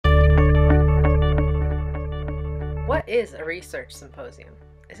What is a research symposium?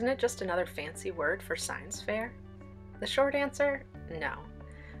 Isn't it just another fancy word for science fair? The short answer, no.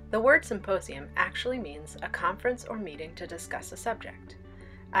 The word symposium actually means a conference or meeting to discuss a subject.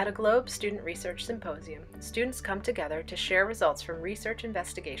 At a Globe Student Research Symposium, students come together to share results from research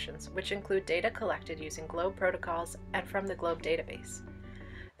investigations, which include data collected using Globe protocols and from the Globe database.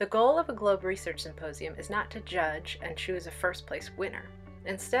 The goal of a Globe Research Symposium is not to judge and choose a first-place winner.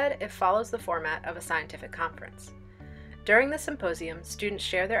 Instead, it follows the format of a scientific conference. During the symposium, students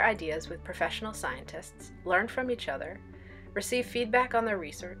share their ideas with professional scientists, learn from each other, receive feedback on their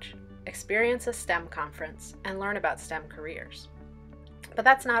research, experience a STEM conference, and learn about STEM careers. But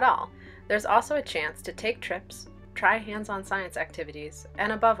that's not all. There's also a chance to take trips, try hands-on science activities,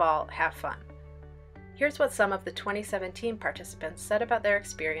 and above all, have fun. Here's what some of the 2017 participants said about their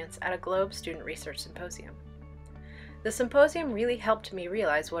experience at a Globe Student Research Symposium. The symposium really helped me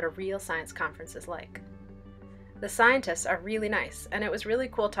realize what a real science conference is like. The scientists are really nice, and it was really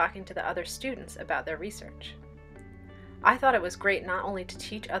cool talking to the other students about their research. I thought it was great not only to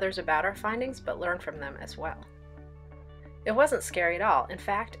teach others about our findings, but learn from them as well. It wasn't scary at all. In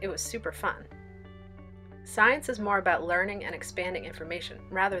fact, it was super fun. Science is more about learning and expanding information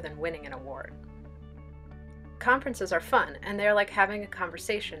rather than winning an award. Conferences are fun, and they're like having a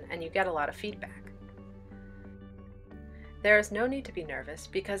conversation, and you get a lot of feedback. There is no need to be nervous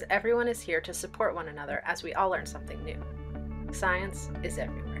because everyone is here to support one another as we all learn something new. Science is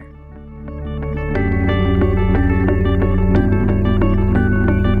everywhere.